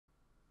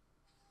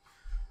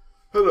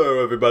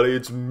Hello everybody,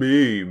 it's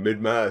me,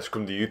 Mid-Mask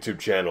from the YouTube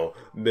channel,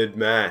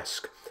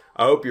 Mid-Mask.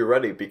 I hope you're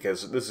ready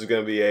because this is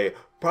going to be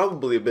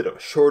probably a bit of a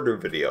shorter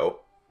video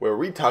where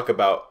we talk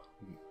about...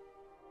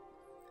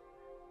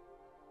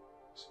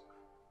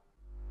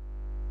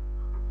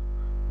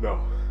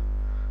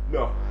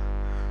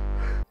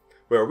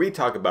 Where we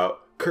talk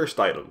about cursed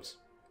items.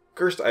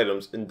 Cursed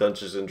items in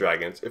Dungeons &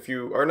 Dragons. If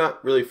you are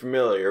not really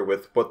familiar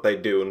with what they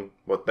do and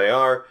what they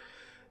are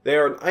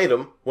an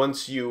item.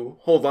 Once you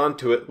hold on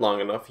to it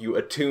long enough, you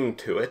attune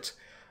to it,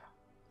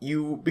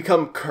 you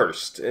become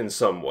cursed in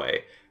some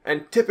way.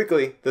 And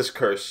typically, this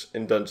curse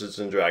in Dungeons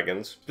 &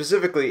 Dragons,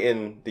 specifically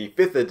in the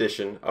 5th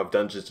edition of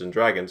Dungeons &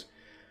 Dragons,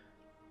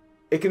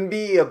 it can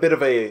be a bit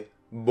of a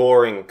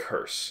boring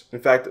curse. In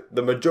fact,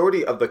 the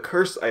majority of the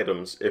cursed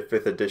items in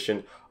 5th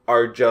edition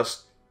are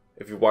just,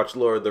 if you watch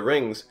Lord of the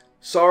Rings,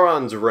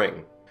 Sauron's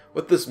ring.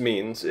 What this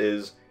means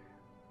is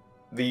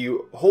the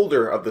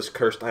holder of this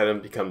cursed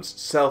item becomes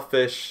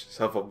selfish,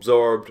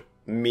 self-absorbed,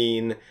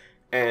 mean,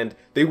 and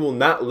they will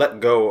not let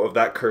go of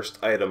that cursed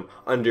item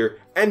under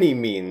any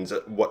means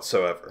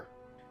whatsoever.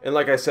 And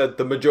like I said,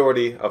 the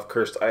majority of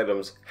cursed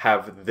items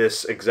have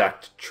this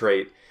exact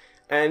trait,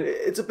 and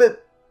it's a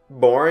bit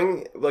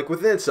boring. Like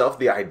within itself,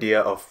 the idea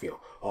of,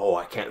 oh,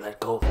 I can't let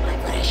go of my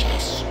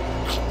precious.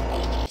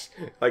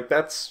 Like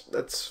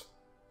that's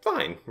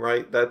fine,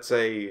 right? That's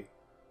a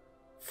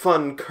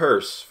fun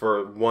curse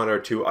for one or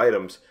two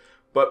items,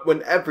 but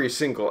when every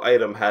single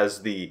item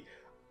has the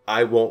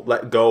I won't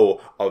let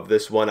go of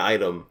this one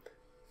item,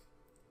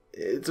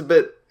 it's a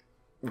bit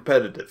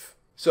repetitive.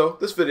 So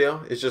this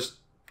video is just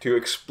to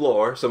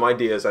explore some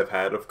ideas I've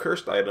had of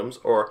cursed items,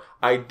 or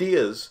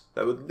ideas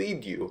that would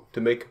lead you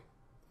to make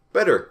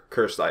better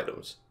cursed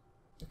items.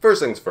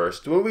 First things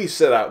first, when we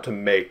set out to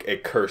make a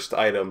cursed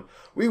item,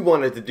 we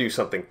wanted to do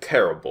something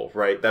terrible,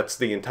 right? That's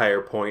the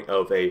entire point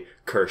of a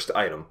cursed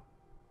item.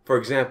 For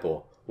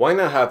example, why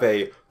not have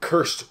a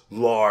cursed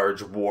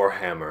large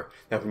warhammer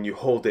that when you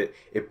hold it,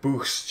 it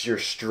boosts your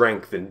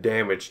strength and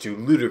damage to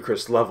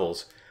ludicrous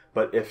levels,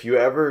 but if you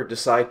ever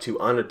decide to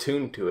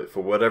unattune to it for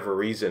whatever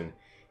reason,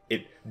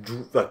 it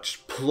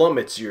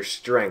plummets your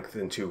strength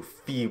into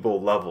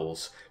feeble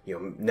levels,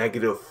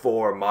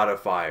 -4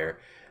 modifier,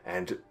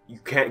 and you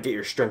can't get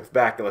your strength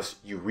back unless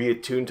you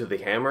reattune to the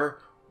hammer,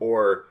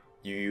 or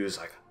you use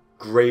like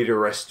greater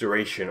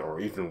restoration or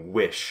even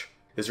wish.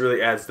 This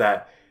really adds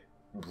that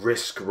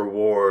risk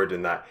reward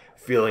and that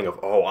feeling of,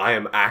 oh, I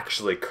am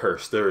actually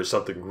cursed. There is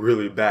something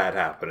really bad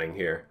happening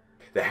here.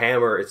 The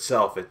hammer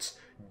itself, its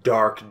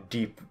dark,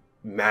 deep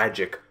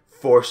magic,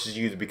 forces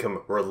you to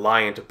become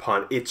reliant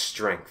upon its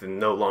strength and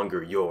no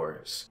longer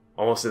yours.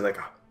 Almost in like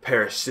a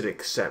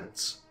parasitic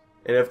sense.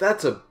 And if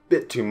that's a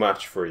bit too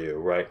much for you,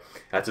 right?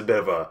 That's a bit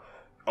of a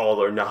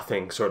all or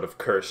nothing sort of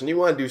curse, and you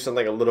want to do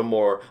something a little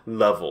more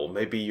level.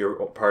 Maybe your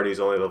party's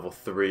only level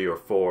 3 or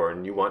 4,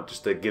 and you want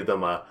just to give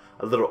them a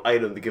little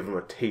item to give them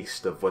a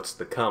taste of what's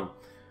to come.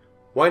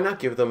 Why not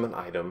give them an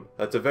item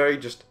that's a very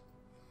just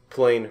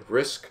plain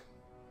risk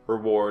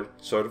reward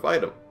sort of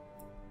item?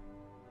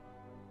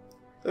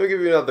 Let me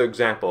give you another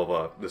example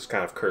of this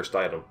kind of cursed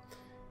item.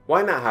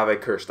 Why not have a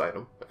cursed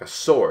item, like a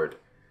sword,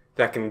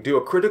 that can do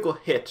a critical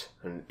hit,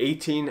 an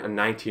 18, a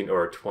 19,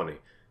 or a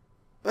 20?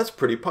 That's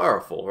pretty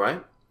powerful,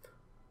 right?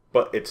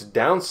 But its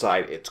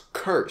downside, its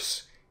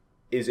curse,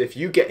 is if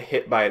you get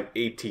hit by an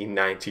 18,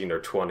 19, or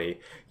 20,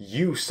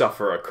 you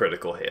suffer a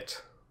critical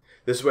hit.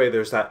 This way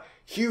there's that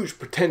huge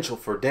potential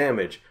for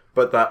damage,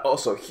 but that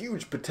also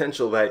huge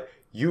potential that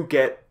you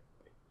get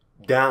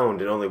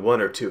downed in only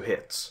 1 or 2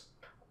 hits.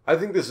 I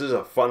think this is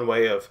a fun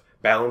way of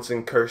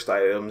balancing cursed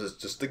items, is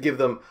just to give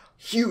them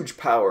huge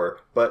power,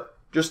 but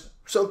just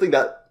something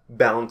that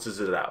balances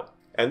it out.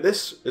 And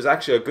this is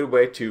actually a good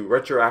way to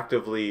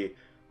retroactively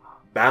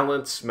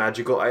balance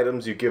magical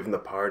items you give in the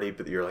party,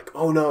 but you're like,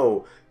 oh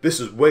no, this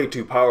is way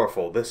too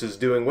powerful, this is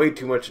doing way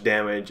too much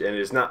damage, and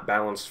is not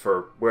balanced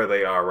for where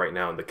they are right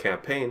now in the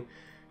campaign.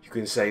 You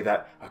can say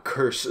that a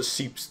curse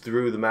seeps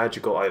through the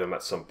magical item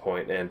at some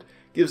point and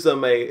gives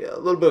them a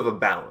little bit of a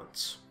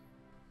balance.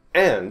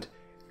 And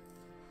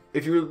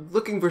if you're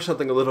looking for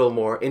something a little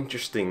more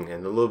interesting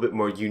and a little bit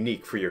more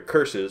unique for your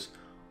curses,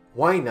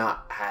 why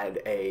not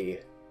add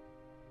a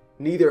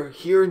neither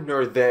here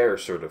nor there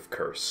sort of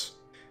curse?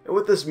 And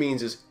what this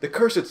means is the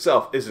curse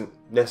itself isn't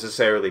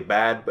necessarily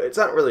bad, but it's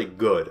not really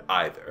good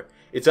either.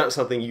 It's not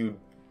something you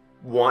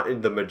want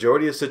in the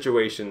majority of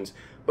situations,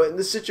 but in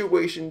the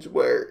situations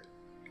where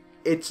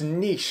its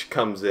niche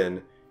comes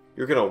in,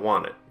 you're going to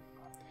want it.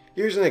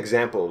 Here's an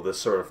example of this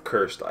sort of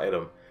cursed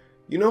item.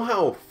 You know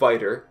how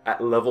fighter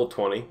at level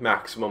 20,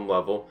 maximum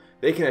level,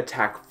 they can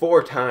attack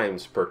 4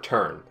 times per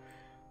turn.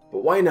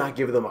 But why not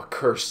give them a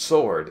cursed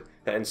sword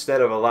that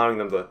instead of allowing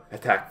them to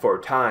attack 4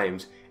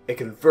 times, it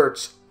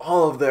converts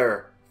all of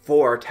their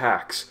 4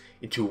 attacks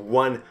into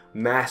one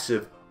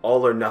massive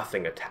all or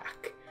nothing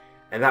attack.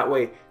 And that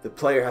way the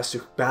player has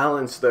to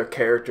balance their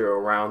character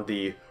around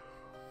the,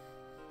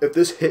 if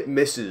this hit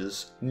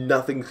misses,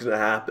 nothing's gonna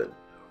happen.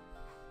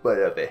 But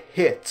if it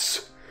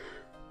hits,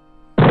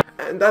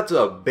 and that's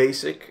a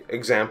basic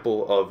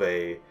example of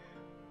a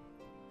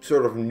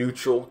sort of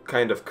neutral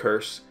kind of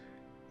curse.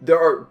 There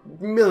are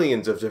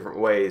millions of different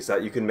ways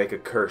that you can make a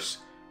curse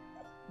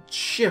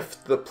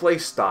shift the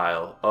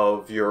playstyle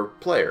of your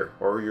player,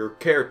 or your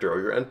character,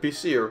 or your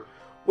NPC, or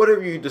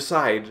whatever you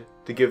decide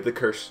to give the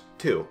curse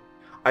to.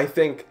 I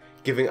think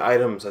giving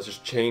items that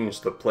just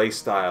change the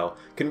playstyle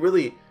can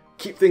really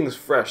keep things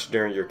fresh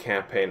during your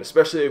campaign,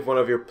 especially if one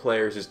of your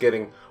players is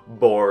getting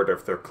bored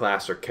of their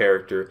class or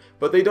character,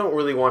 but they don't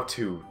really want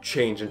to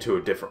change into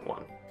a different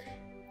one.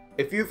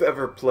 If you've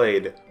ever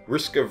played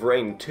Risk of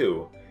Rain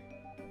 2,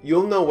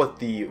 you'll know what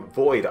the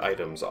void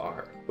items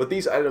are. What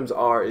these items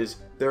are is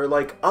they're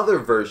like other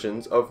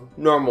versions of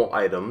normal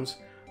items,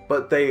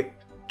 but they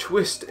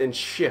twist and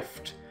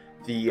shift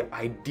the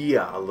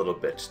idea a little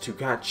bit to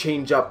kind of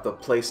change up the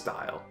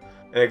playstyle.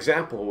 An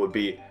example would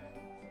be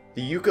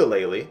the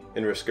ukulele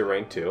in Risk of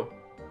Rain 2.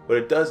 What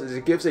it does is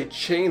it gives a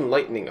chain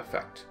lightning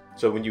effect.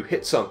 So when you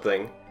hit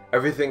something,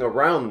 everything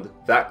around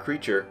that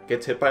creature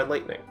gets hit by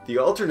lightning. The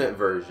alternate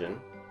version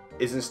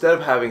is, instead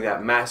of having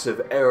that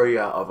massive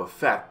area of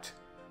effect,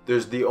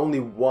 there's the only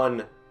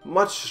one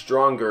much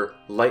stronger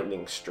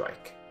lightning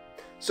strike.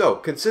 So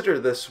consider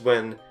this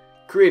when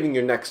creating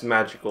your next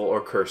magical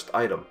or cursed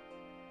item.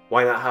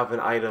 Why not have an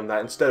item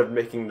that, instead of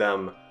making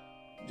them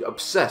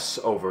obsess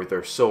over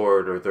their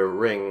sword or their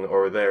ring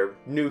or their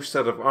new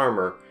set of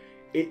armor,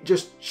 it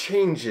just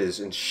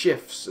changes and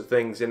shifts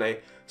things in a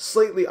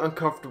slightly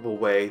uncomfortable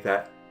way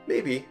that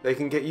maybe they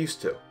can get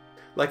used to.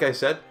 Like I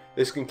said,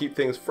 this can keep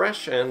things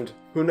fresh, and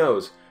who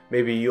knows,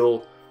 maybe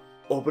you'll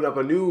open up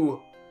a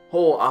new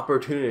whole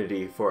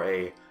opportunity for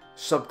a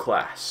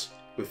subclass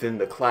within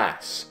the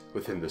class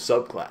within the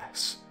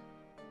subclass.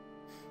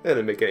 That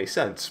didn't make any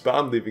sense, but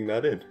I'm leaving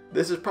that in.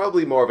 This is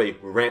probably more of a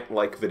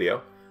rant-like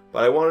video,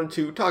 but I wanted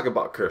to talk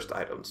about cursed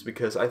items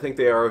because I think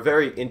they are a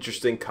very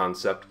interesting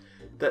concept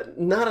that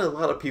not a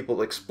lot of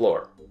people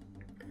explore.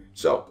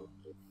 So,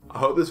 I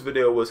hope this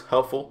video was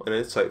helpful and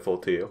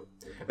insightful to you.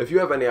 If you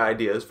have any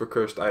ideas for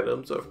cursed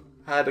items or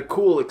had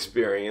cool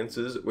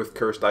experiences with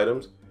cursed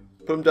items,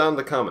 put them down in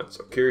the comments.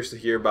 I'm curious to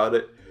hear about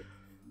it.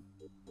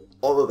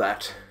 All of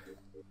that.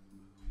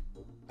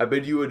 I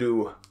bid you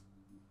adieu.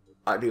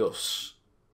 Adios.